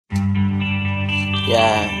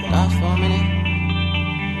Yeah, lost for a minute.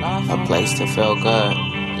 A place to feel good.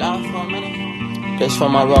 Lost for a minute. This for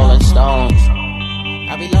my Rolling Stones.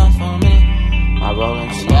 I be lost for a minute. My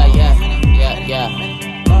Rolling Stones.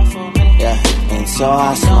 Yeah. And so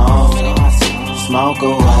I smoke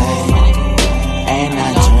away, and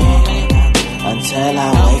I drink until I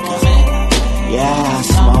wake up. Yeah, I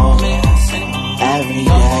smoke every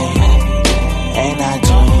day, and I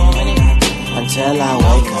drink until I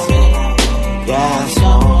wake up. Yeah, I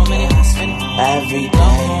smoke every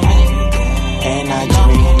day, and I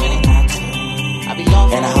dream,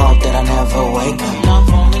 and I hope that I never wake up.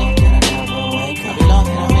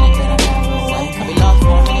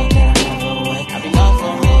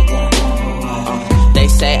 They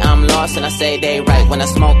say I'm lost and I say they right. When I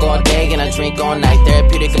smoke all day and I drink all night,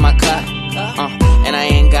 therapeutic in my cup, and I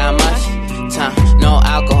ain't got much time, no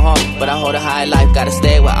alcohol, but I hold a high life. Gotta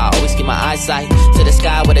stay where I always keep my eyesight to the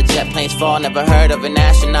sky where the jet planes fall. Never heard of an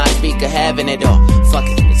astronaut speak of heaven at all. Fuck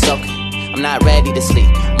it, it's okay, I'm not ready to sleep.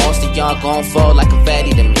 Most of y'all gon' fall like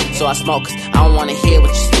confetti to me. So I smoke cause I don't wanna hear what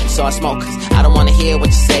you speak. So I smoke cause I don't wanna hear what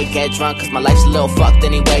you say. Get drunk cause my life's a little fucked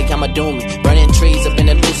anyway. I'ma do me, burning trees up in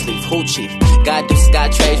the loose leaf. Who chief? God do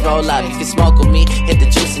got trades, roll up. You can smoke with me, hit the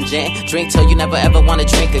juice and gin. Drink till you never ever wanna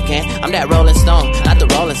drink again. I'm that Rolling Stone, not the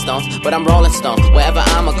Rolling Stones, but I'm Rolling Stone, wherever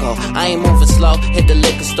I'ma go. I ain't moving slow, hit the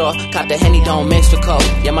liquor store, cop the Henny, don't mix with coke.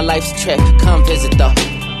 Yeah, my life's a trip, come visit though,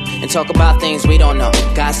 and talk about things we don't know.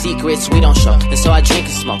 Got secrets we don't show. And so I drink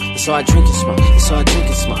and smoke. And so I drink and smoke. And so I drink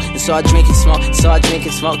and smoke. And so I drink and smoke. And so I drink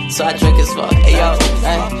and smoke. And so I drink and smoke. Hey yo,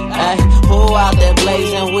 hey, who out there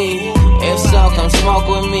blazing weed? If so, come smoke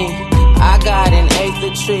with me. I got an eighth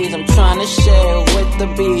of trees. I'm trying to share it with the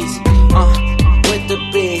bees. With the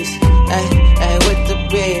bees. Hey, with the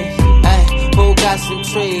bees. Hey, who got some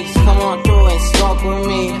trees? Come on through and smoke with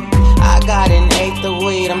me. I got an eighth of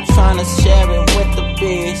weed, I'm trying to share it with the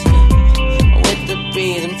bees. With the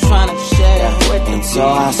bees, I'm trying to share it with the bees. And so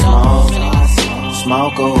I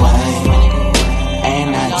smoke away,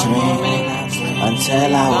 and I drink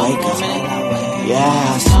until I wake up. Yeah,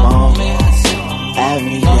 I smoke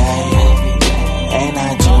every day, and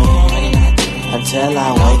I drink until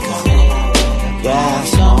I wake up. Yeah, I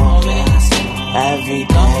smoke every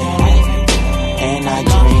day, and I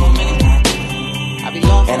drink,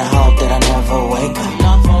 and I hope that I never wake up.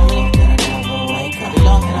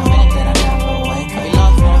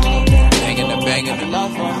 Banging.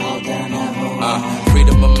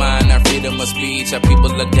 Freedom of mind, not freedom of speech. Our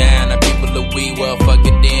people are down, our people are weak. Well, fuck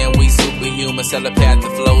it then, we superhuman. Telepath the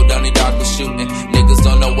flow, down the dark was shooting. Niggas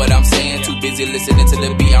don't know what I'm saying. Too busy listening to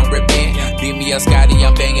the beat I'm ripping. Beat me up, Scotty,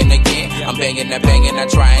 I'm banging again. I'm banging, that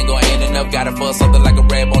triangle ain't enough. Gotta fuck something like a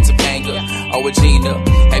red bone Topanga. Oh, Regina,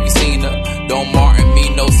 have you seen her? Don't Martin me,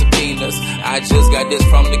 no subpoenas. I just got this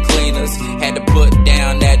from the cleaners. Had to put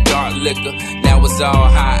down that dark liquor. Now it's all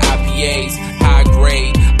high IPAs, high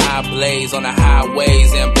grade, I blaze on the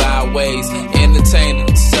highways and byways.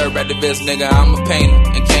 Entertainer, serve at the best, nigga, I'm a painter.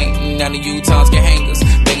 And can't none of you tongues can hang us.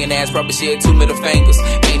 Banging ass, probably shit, 2 middle fingers.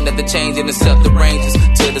 Ain't nothing changing except the ranges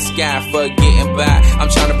to the sky for getting by. I'm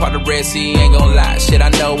trying to part the Red Sea, ain't gon' lie. Shit, I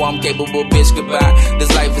know I'm capable, bitch, goodbye. This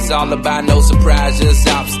life is all about no surprise, just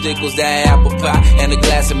obstacles, that apple pie, and a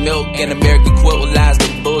glass of milk, and American quilt lies the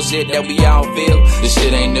bullshit that we all feel. This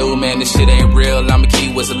shit ain't new, man, this shit ain't real. I'ma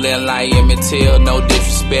keep whistling like 9.Until. No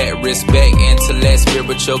disrespect, respect, intellect,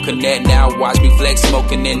 spiritual connect. Now watch me flex,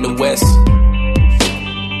 smoking in the West.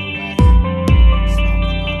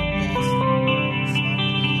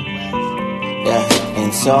 Yeah,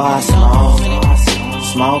 and so I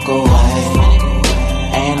smoke away,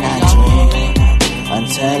 and I drink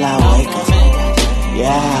until I wake up.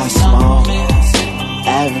 Yeah, I smoke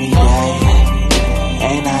every day,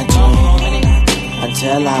 and I drink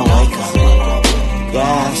until I wake up.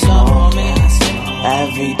 Yeah, I smoke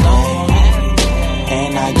every day,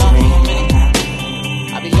 and I drink,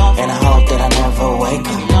 and I hope that I never wake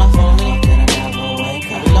up.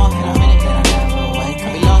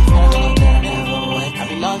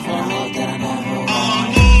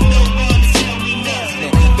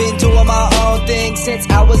 Been doing my own thing since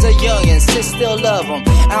I was a youngin', still love them.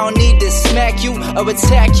 I don't need to smack you or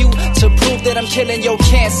attack you to prove that I'm killing your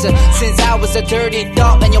cancer. Since I was a dirty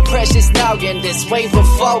thought and your precious noggin. This way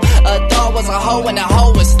before, a thought was a hoe and a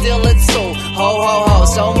hoe was still a tool. Ho, ho, ho,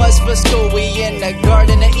 so much for school. We in the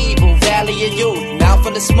garden of evil, valley of youth. Mouth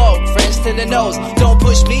full of smoke, French to the nose. Don't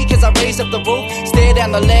push me cause I raised up the roof. Stare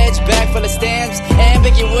down the ledge, back full of stamps,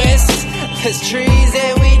 ambiguous. There's trees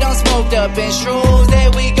that we don't smoke up and shrooms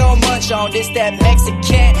that we gon' munch on. This that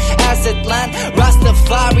Mexican, Azatlan,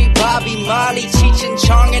 Rastafari, Bobby, Molly, Cheech and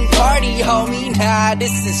Chong and party, homie. Nah,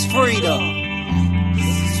 this is freedom.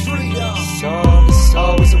 It's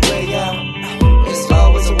always a way out. It's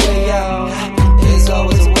always a way out. There's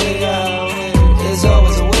always a way out. There's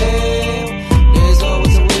always a way. There's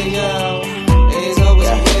always a way out. There's always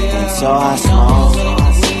a way out. So I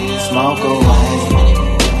smoke away,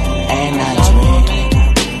 and I drink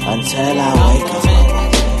until I wake up.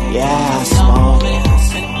 Yeah, I smoke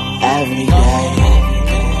every day,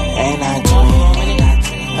 and I drink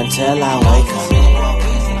until I wake up.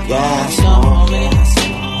 Yeah, I smoke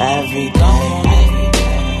every day,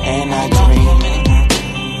 and I dream,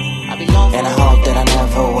 and I hope that I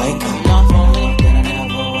never wake up.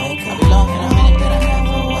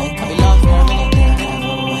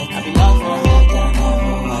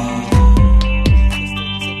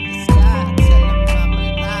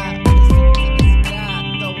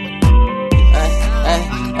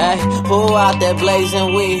 Who out there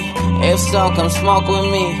blazing weed? If so, come smoke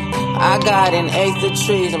with me. I got an eighth of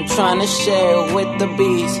trees, I'm tryna share it with the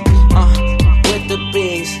bees. With the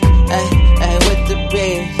bees, with the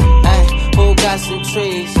bees. Who got some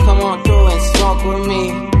trees? Come on through and smoke with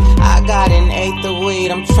me. I got an eighth of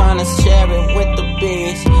weed, I'm tryna share it with the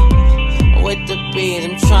bees. With the bees,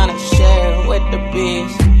 I'm tryna share it with the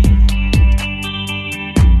bees.